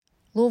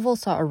Louisville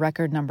saw a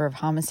record number of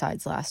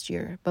homicides last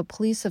year, but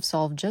police have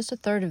solved just a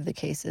third of the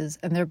cases,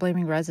 and they're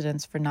blaming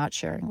residents for not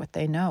sharing what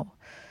they know.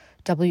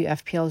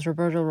 WFPL's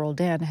Roberto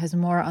Roldan has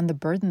more on the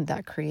burden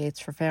that creates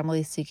for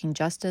families seeking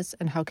justice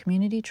and how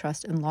community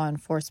trust in law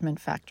enforcement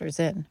factors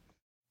in.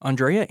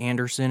 Andrea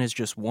Anderson is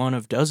just one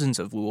of dozens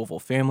of Louisville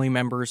family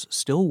members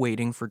still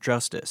waiting for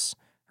justice.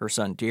 Her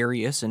son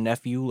Darius and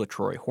nephew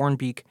LaTroy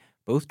Hornbeek,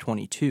 both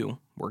 22,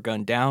 were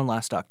gunned down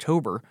last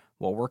October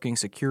while working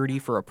security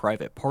for a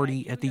private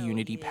party at the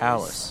Unity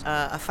Palace.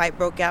 A fight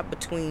broke out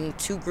between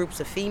two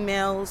groups of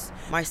females.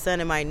 My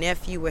son and my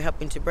nephew were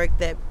helping to break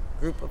that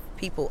group of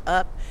people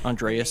up.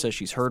 Andrea says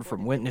she's heard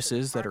from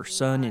witnesses that her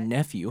son and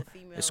nephew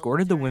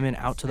escorted the women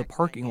out to the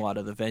parking lot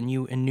of the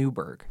venue in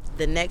Newburgh.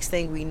 The next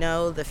thing we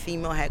know, the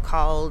female had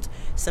called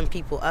some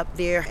people up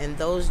there, and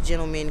those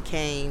gentlemen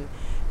came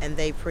and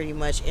they pretty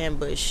much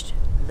ambushed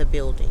the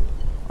building.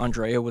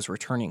 Andrea was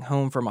returning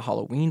home from a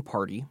Halloween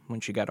party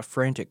when she got a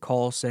frantic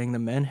call saying the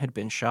men had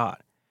been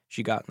shot.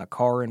 She got in the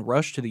car and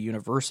rushed to the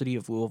University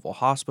of Louisville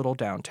Hospital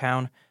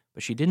downtown,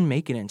 but she didn't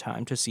make it in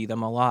time to see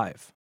them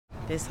alive.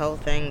 This whole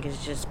thing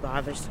is just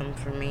bothersome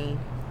for me.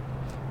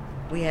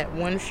 We had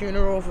one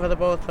funeral for the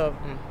both of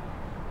them.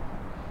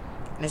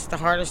 And it's the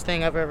hardest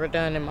thing I've ever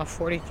done in my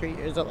 43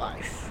 years of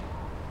life.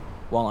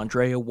 While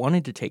Andrea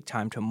wanted to take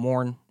time to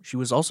mourn, she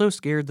was also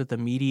scared that the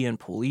media and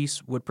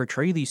police would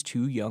portray these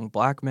two young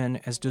black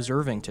men as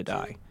deserving to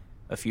die.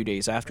 A few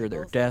days after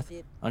their death,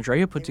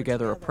 Andrea put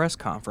together a press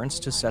conference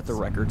to set the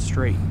record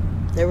straight.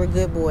 They were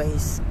good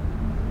boys.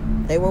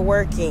 They were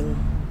working.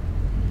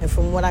 And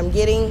from what I'm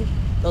getting,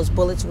 those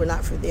bullets were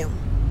not for them.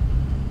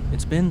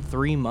 It's been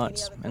 3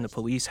 months, and the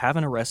police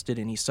haven't arrested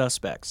any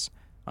suspects.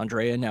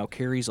 Andrea now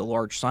carries a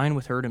large sign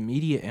with her to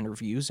media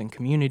interviews and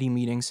community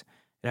meetings.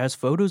 It has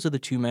photos of the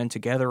two men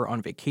together on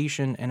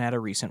vacation and at a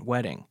recent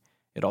wedding.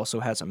 It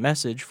also has a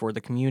message for the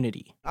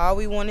community. All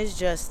we want is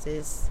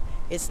justice.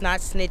 It's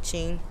not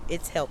snitching,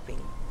 it's helping.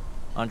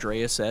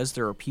 Andrea says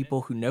there are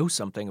people who know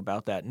something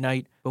about that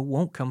night but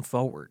won't come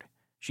forward.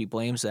 She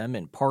blames them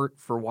in part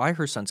for why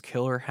her son's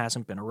killer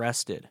hasn't been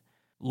arrested.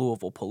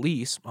 Louisville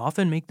police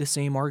often make the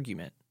same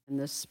argument. In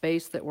this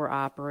space that we're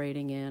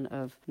operating in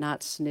of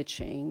not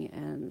snitching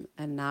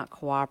and not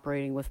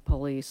cooperating with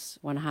police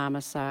when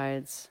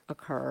homicides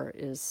occur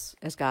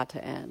has got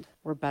to end.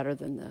 We're better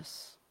than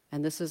this.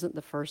 And this isn't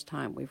the first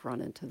time we've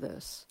run into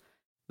this.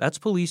 That's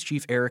Police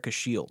Chief Erica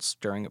Shields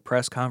during a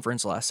press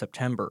conference last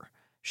September.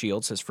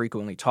 Shields has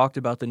frequently talked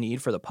about the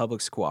need for the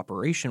public's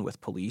cooperation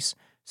with police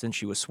since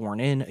she was sworn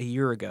in a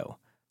year ago.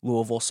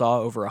 Louisville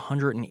saw over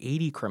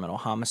 180 criminal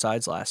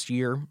homicides last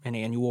year, an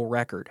annual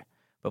record.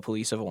 But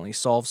police have only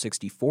solved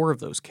 64 of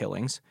those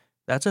killings.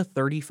 That's a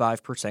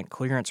 35%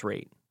 clearance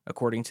rate.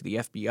 According to the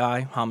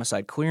FBI,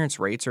 homicide clearance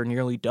rates are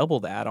nearly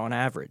double that on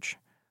average.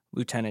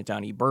 Lieutenant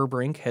Donnie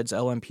Burbrink heads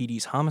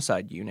LMPD's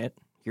homicide unit.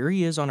 Here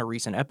he is on a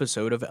recent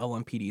episode of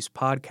LMPD's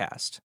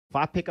podcast. If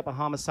I pick up a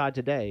homicide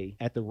today,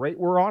 at the rate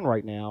we're on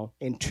right now,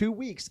 in 2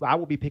 weeks, I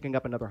will be picking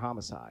up another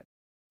homicide.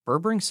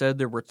 Burbrink said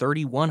there were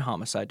 31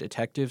 homicide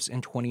detectives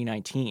in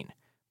 2019.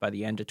 By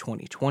the end of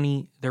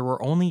 2020, there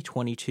were only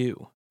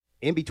 22.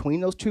 In between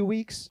those 2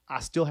 weeks,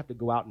 I still have to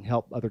go out and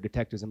help other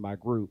detectives in my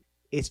group.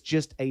 It's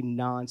just a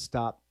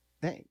nonstop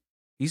thing.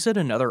 He said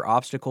another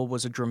obstacle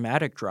was a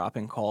dramatic drop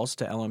in calls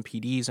to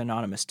LMPD's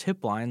anonymous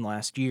tip line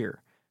last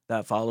year.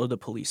 That followed the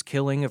police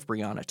killing of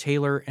Breonna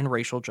Taylor and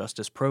racial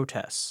justice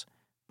protests.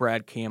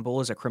 Brad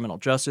Campbell is a criminal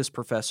justice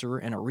professor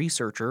and a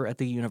researcher at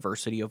the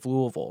University of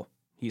Louisville.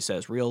 He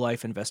says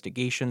real-life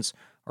investigations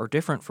are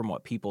different from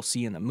what people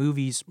see in the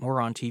movies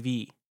or on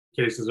TV.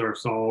 Cases are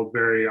solved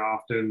very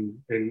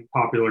often in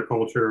popular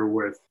culture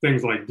with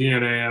things like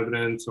DNA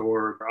evidence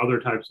or other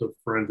types of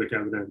forensic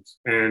evidence.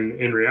 And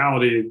in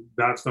reality,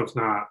 that stuff's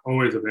not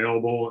always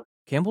available.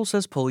 Campbell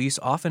says police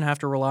often have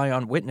to rely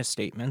on witness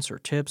statements or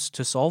tips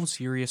to solve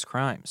serious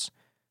crimes.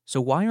 So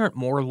why aren't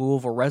more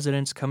Louisville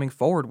residents coming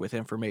forward with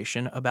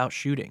information about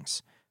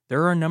shootings?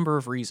 There are a number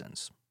of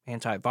reasons.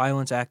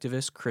 Anti-violence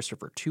activist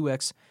Christopher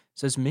 2X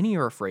says many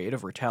are afraid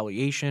of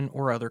retaliation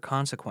or other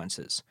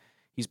consequences.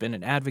 He's been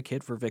an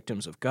advocate for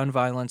victims of gun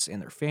violence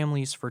and their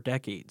families for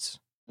decades.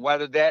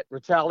 Whether that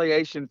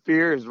retaliation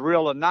fear is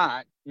real or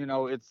not,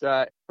 it's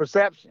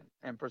perception.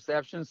 And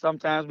perception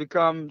sometimes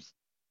becomes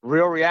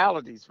real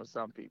realities for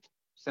some people.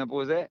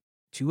 Simple as that.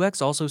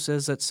 2X also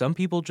says that some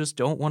people just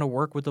don't want to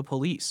work with the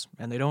police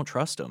and they don't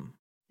trust them.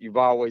 You've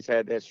always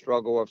had that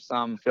struggle of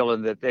some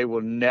feeling that they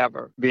will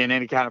never be in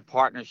any kind of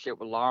partnership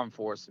with law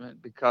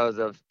enforcement because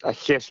of a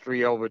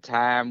history over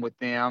time with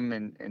them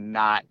and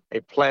not a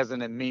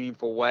pleasant and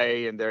meaningful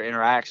way in their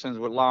interactions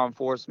with law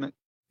enforcement.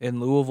 In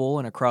Louisville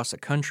and across the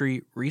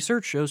country,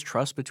 research shows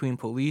trust between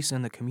police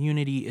and the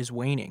community is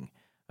waning.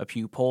 A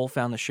Pew poll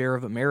found the share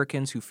of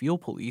Americans who feel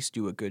police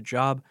do a good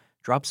job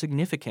dropped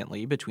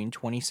significantly between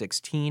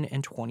 2016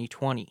 and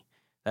 2020.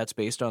 That's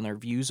based on their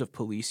views of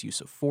police use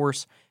of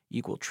force,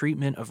 equal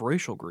treatment of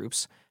racial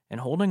groups, and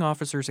holding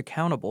officers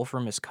accountable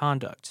for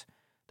misconduct.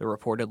 The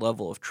reported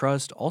level of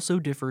trust also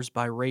differs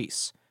by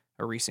race.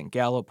 A recent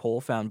Gallup poll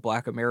found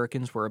Black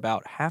Americans were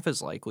about half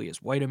as likely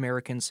as white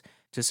Americans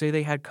to say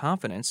they had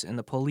confidence in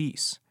the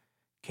police.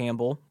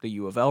 Campbell, the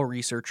U of L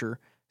researcher,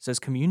 says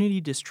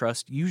community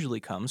distrust usually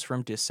comes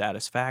from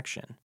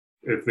dissatisfaction.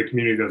 If the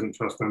community doesn't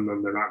trust them,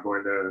 then they're not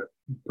going to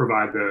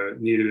provide the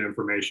needed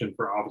information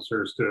for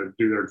officers to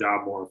do their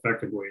job more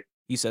effectively.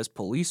 He says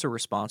police are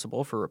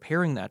responsible for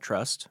repairing that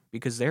trust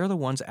because they're the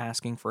ones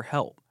asking for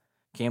help.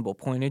 Campbell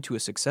pointed to a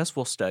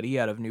successful study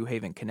out of New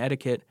Haven,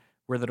 Connecticut,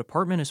 where the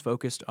department is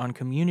focused on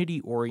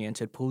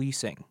community-oriented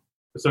policing.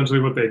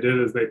 Essentially what they did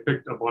is they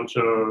picked a bunch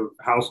of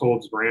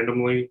households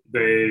randomly.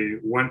 They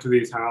went to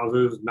these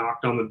houses,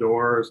 knocked on the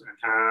doors, and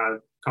had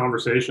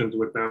conversations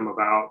with them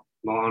about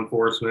law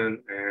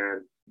enforcement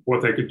and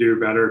what they could do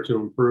better to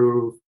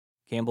improve.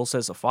 Campbell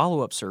says the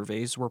follow-up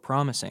surveys were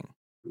promising.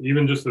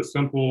 Even just a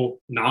simple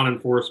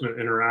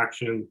non-enforcement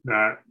interaction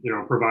that,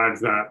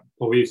 provides that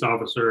police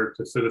officer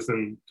to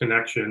citizen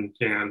connection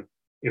can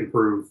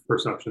improve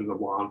perceptions of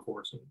law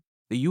enforcement.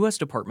 The U.S.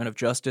 Department of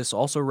Justice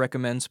also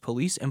recommends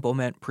police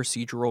implement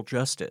procedural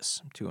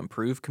justice to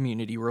improve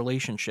community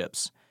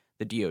relationships.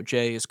 The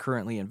DOJ is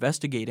currently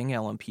investigating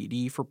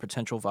LMPD for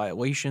potential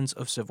violations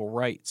of civil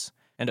rights,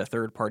 and a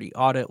third-party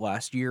audit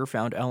last year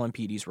found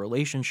LMPD's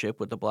relationship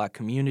with the Black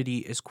community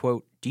is,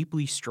 quote,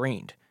 deeply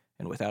strained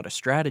and without a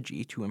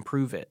strategy to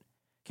improve it.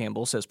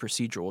 Campbell says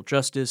procedural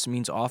justice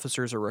means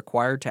officers are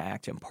required to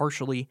act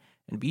impartially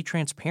and be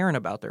transparent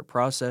about their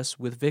process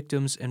with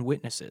victims and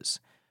witnesses.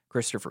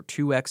 Christopher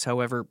 2X,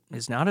 however,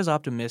 is not as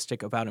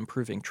optimistic about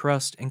improving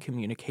trust and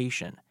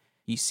communication.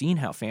 He's seen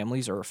how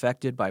families are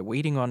affected by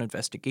waiting on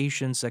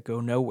investigations that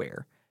go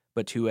nowhere.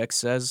 But 2X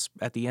says,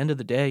 at the end of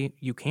the day,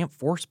 you can't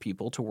force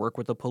people to work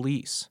with the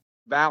police.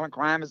 Violent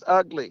crime is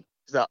ugly.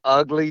 It's an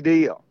ugly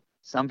deal.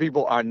 Some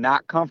people are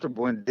not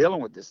comfortable in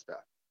dealing with this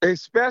stuff,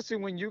 especially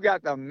when you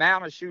got the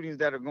amount of shootings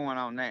that are going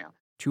on now.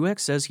 2X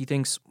says he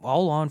thinks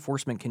all law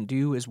enforcement can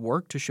do is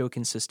work to show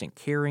consistent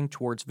caring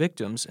towards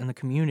victims in the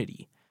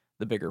community.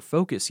 The bigger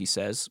focus, he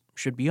says,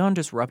 should be on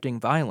disrupting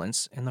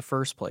violence in the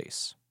first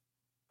place.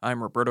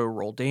 I'm Roberto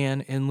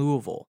Roldan in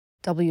Louisville.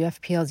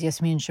 WFPL's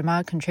Yasmin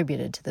Shamad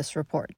contributed to this report.